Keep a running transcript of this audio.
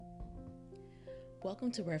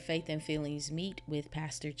Welcome to Where Faith and Feelings Meet with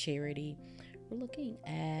Pastor Charity. We're looking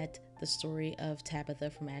at the story of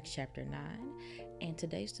Tabitha from Acts chapter 9, and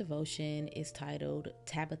today's devotion is titled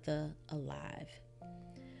Tabitha Alive.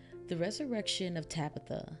 The resurrection of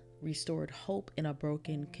Tabitha restored hope in a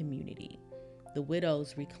broken community. The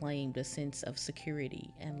widows reclaimed a sense of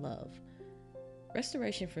security and love.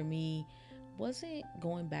 Restoration for me wasn't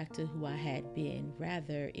going back to who I had been,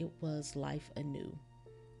 rather, it was life anew.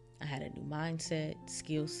 I had a new mindset,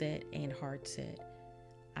 skill set, and heart set.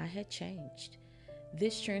 I had changed.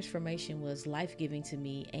 This transformation was life-giving to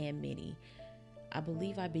me and many. I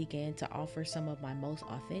believe I began to offer some of my most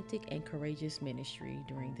authentic and courageous ministry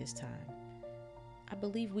during this time. I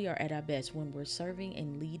believe we are at our best when we're serving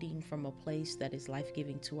and leading from a place that is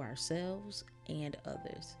life-giving to ourselves and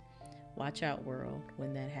others. Watch out, world,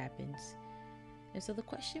 when that happens. And so the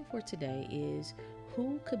question for today is,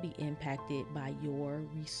 who could be impacted by your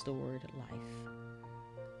restored life?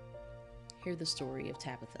 Hear the story of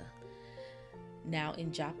Tabitha. Now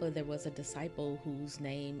in Joppa there was a disciple whose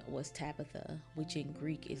name was Tabitha, which in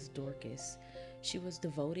Greek is Dorcas. She was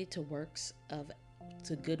devoted to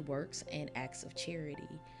good works and acts of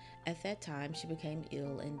charity. At that time she became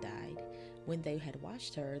ill and died. When they had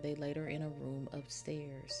washed her, they laid her in a room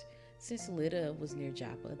upstairs. Since Lydda was near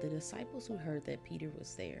Joppa, the disciples who heard that Peter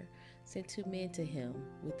was there sent 2 men to him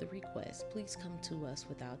with the request, "Please come to us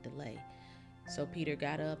without delay." So Peter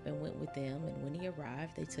got up and went with them, and when he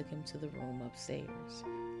arrived, they took him to the room upstairs.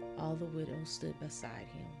 All the widows stood beside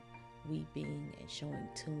him, weeping and showing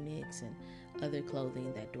tunics and other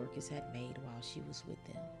clothing that Dorcas had made while she was with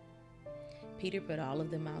them. Peter put all of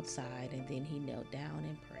them outside, and then he knelt down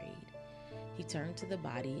and prayed. He turned to the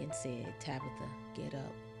body and said, "Tabitha, get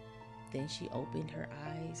up." Then she opened her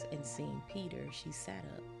eyes, and seeing Peter, she sat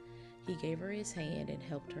up. He gave her his hand and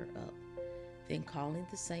helped her up. Then calling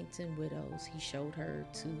the saints and widows, he showed her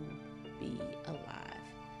to be alive.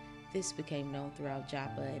 This became known throughout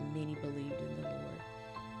Joppa, and many believed in the Lord.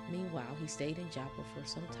 Meanwhile, he stayed in Joppa for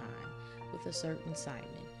some time with a certain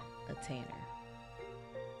Simon, a tanner.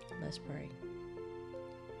 Let's pray.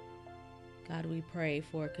 God, we pray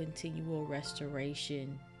for continual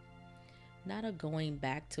restoration, not a going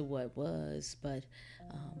back to what was, but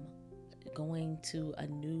going to a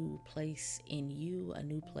new place in you, a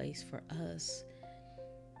new place for us,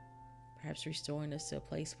 perhaps restoring us to a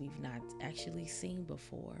place we've not actually seen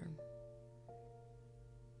before.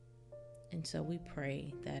 And so we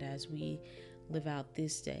pray that as we live out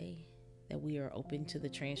this day, that we are open to the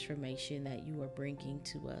transformation that you are bringing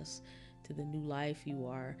to us, to the new life you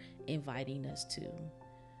are inviting us to,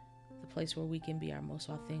 the place where we can be our most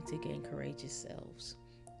authentic and courageous selves.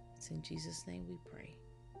 It's in Jesus' name we pray.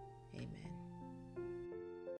 Amen.